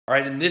All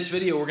right, in this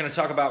video, we're gonna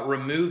talk about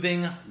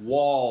removing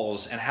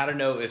walls and how to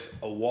know if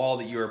a wall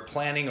that you are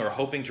planning or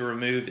hoping to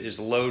remove is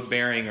load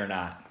bearing or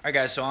not. All right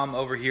guys, so I'm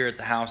over here at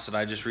the house that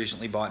I just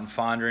recently bought in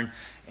Fondren,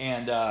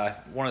 and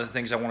one of the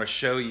things I wanna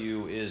show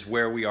you is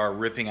where we are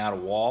ripping out a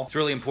wall. It's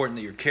really important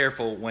that you're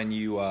careful when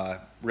you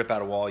rip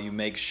out a wall. You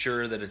make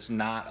sure that it's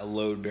not a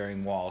load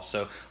bearing wall. So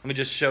let me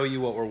just show you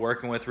what we're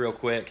working with real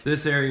quick.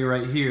 This area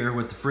right here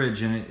with the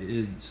fridge in it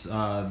is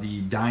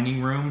the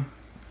dining room,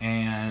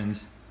 and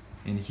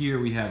in here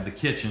we have the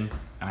kitchen.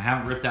 I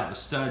haven't ripped out the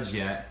studs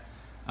yet,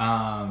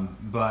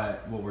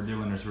 but what we're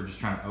doing is we're just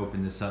trying to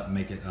open this up and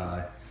make it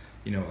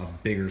you know, a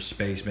bigger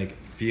space, make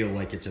it feel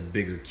like it's a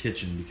bigger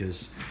kitchen,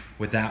 because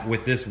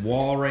with this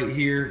wall right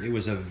here, it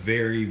was a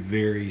very,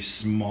 very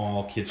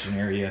small kitchen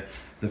area.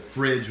 The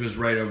fridge was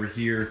right over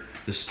here,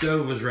 the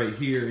stove was right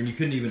here, and you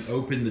couldn't even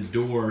open the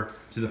door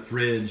to the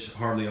fridge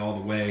hardly all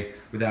the way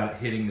without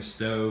hitting the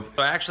stove.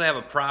 So I actually have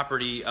a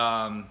property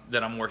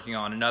that I'm working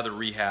on, another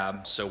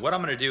rehab. So what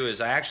I'm gonna do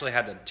is I actually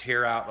had to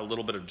tear out a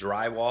little bit of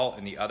drywall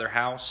in the other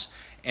house,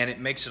 and it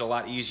makes it a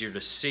lot easier to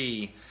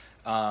see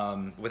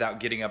without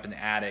getting up in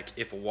the attic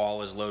if a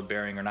wall is load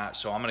bearing or not.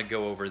 So I'm gonna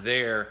go over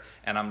there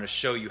and I'm gonna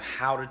show you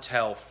how to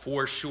tell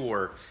for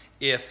sure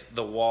if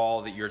the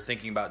wall that you're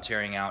thinking about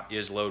tearing out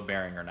is load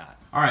bearing or not.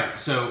 All right,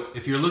 so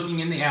if you're looking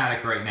in the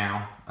attic right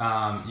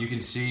now, you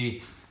can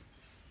see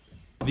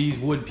these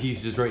wood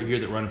pieces right here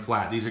that run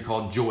flat. These are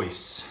called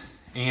joists.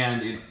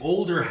 And in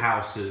older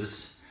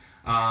houses,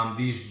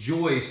 these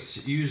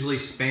joists usually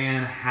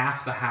span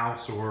half the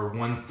house or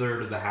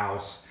 1/3 of the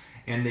house,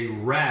 and they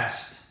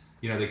rest,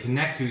 you know, they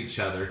connect to each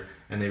other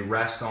and they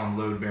rest on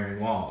load bearing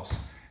walls.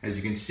 As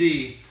you can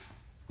see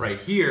right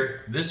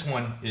here, this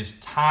one is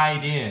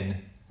tied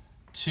in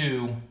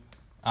to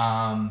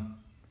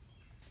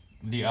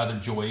the other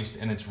joist,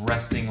 and it's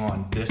resting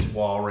on this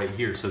wall right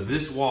here. So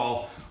this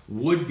wall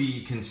would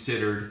be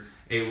considered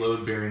a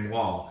load bearing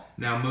wall.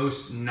 Now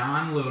most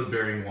non-load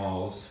bearing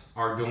walls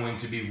are going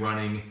to be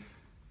running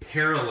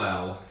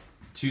parallel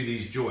to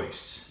these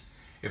joists.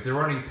 If they're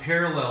running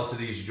parallel to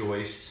these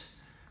joists,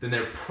 then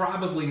they're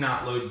probably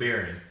not load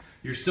bearing.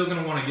 You're still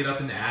gonna wanna get up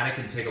in the attic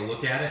and take a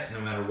look at it no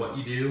matter what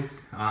you do.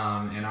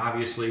 And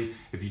obviously,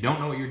 if you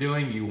don't know what you're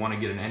doing, you wanna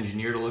get an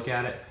engineer to look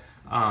at it.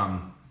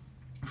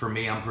 For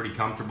me, I'm pretty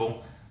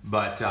comfortable,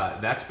 but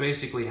that's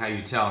basically how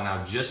you tell.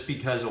 Now, just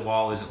because a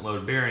wall isn't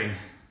load bearing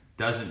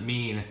doesn't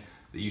mean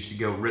that you should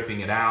go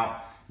ripping it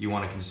out. You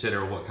wanna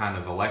consider what kind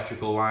of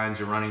electrical lines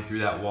are running through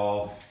that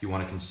wall. You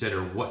wanna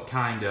consider what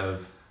kind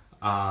of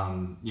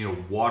you know,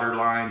 water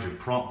lines or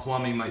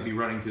plumbing might be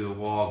running through the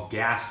wall,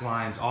 gas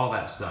lines, all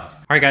that stuff.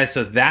 All right guys,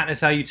 so that is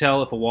how you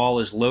tell if a wall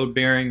is load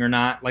bearing or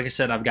not. Like I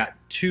said, I've got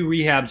 2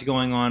 rehabs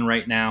going on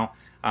right now,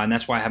 and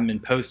that's why I haven't been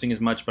posting as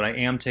much, but I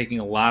am taking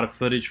a lot of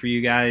footage for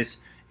you guys,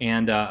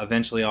 and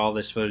eventually all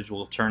this footage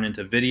will turn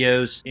into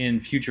videos. In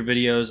future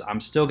videos, I'm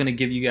still gonna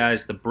give you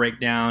guys the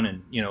breakdown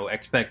and, you know,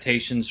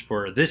 expectations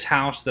for this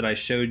house that I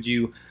showed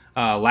you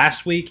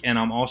last week, and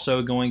I'm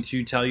also going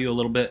to tell you a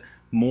little bit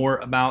more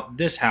about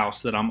this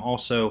house that I'm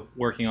also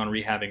working on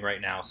rehabbing right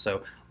now. So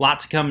a lot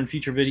to come in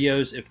future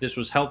videos. If this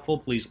was helpful,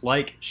 please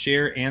like,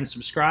 share, and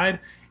subscribe,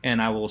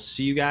 and I will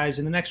see you guys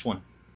in the next one.